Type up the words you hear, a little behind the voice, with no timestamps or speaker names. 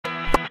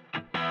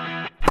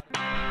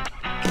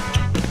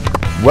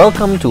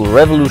Welcome to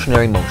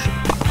Revolutionary Motion,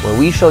 where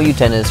we show you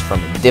tennis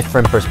from a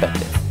different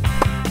perspective.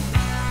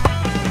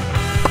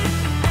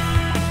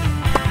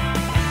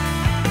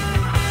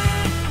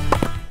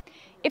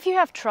 If you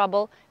have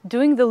trouble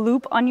doing the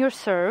loop on your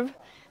serve,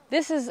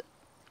 this is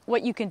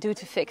what you can do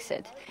to fix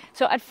it.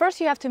 So at first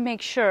you have to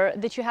make sure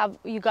that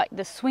you got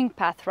the swing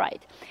path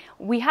right.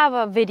 We have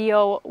a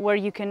video where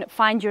you can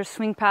find your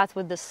swing path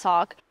with the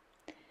sock.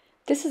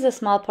 This is a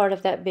small part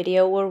of that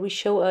video where we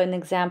show an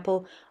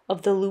example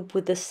of the loop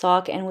with the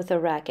sock and with a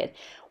racket.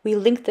 We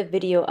linked the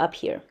video up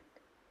here.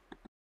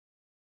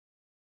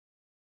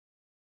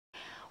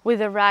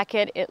 With a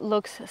racket, it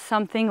looks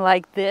something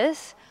like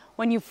this.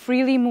 When you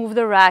freely move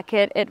the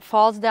racket, it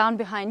falls down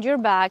behind your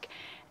back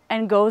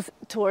and goes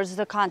towards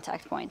the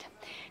contact point.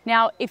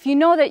 Now, if you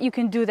know that you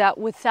can do that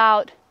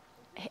without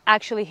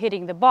actually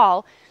hitting the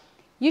ball,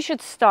 you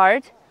should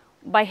start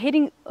by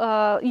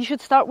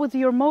with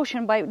your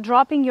motion by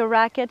dropping your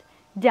racket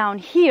down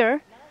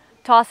here,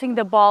 tossing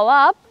the ball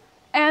up,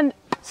 and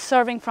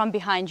serving from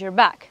behind your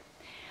back.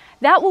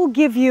 That will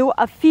give you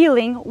a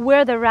feeling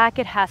where the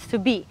racket has to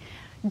be.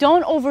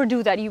 Don't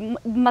overdo that. You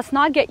must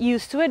not get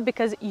used to it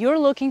because you're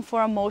looking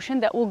for a motion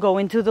that will go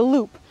into the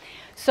loop.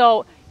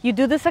 So you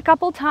do this a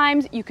couple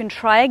times. You can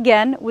try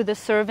again with the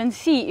serve and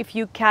see if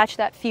you catch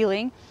that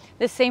feeling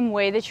the same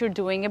way that you're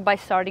doing it by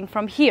starting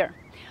from here.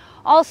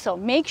 Also,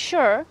 make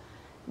sure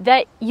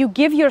that you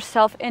give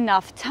yourself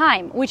enough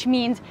time, which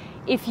means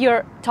if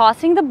you're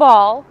tossing the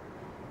ball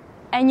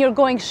and you're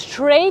going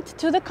straight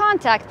to the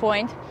contact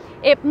point,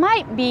 it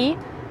might be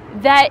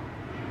that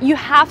you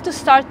have to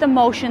start the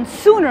motion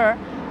sooner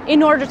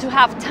in order to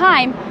have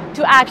time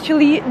to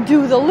actually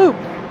do the loop.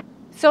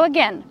 So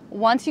again,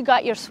 once you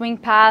got your swing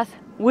path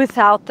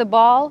without the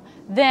ball,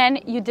 then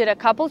you did a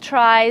couple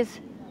tries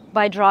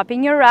by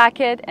dropping your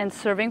racket and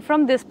serving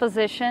from this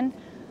position.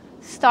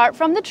 Start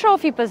from the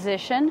trophy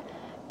position,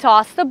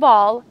 toss the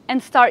ball,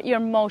 and start your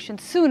motion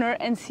sooner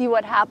and see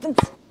what happens.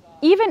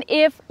 Even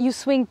if you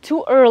swing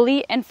too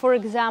early and, for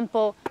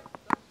example,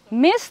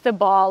 miss the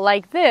ball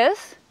like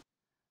this,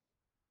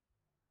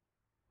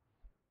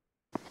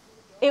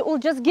 it will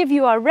just give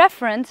you a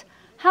reference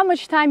how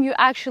much time you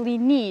actually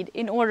need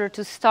in order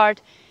to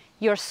start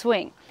your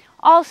swing.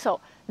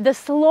 Also, the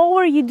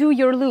slower you do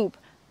your loop,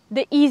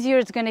 the easier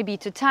it's going to be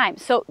to time.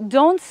 So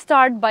don't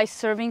start by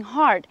serving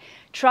hard.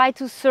 Try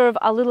to serve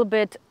a little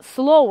bit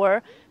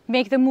slower,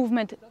 make the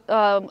movement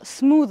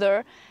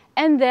smoother,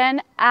 and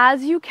then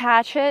as you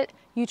catch it,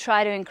 you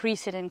try to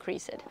increase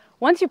it.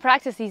 Once you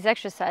practice these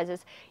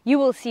exercises, you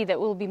will see that it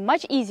will be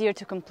much easier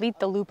to complete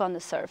the loop on the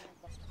serve.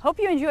 Hope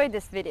you enjoyed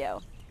this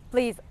video.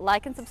 Please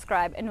like and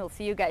subscribe, and we'll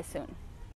see you guys soon.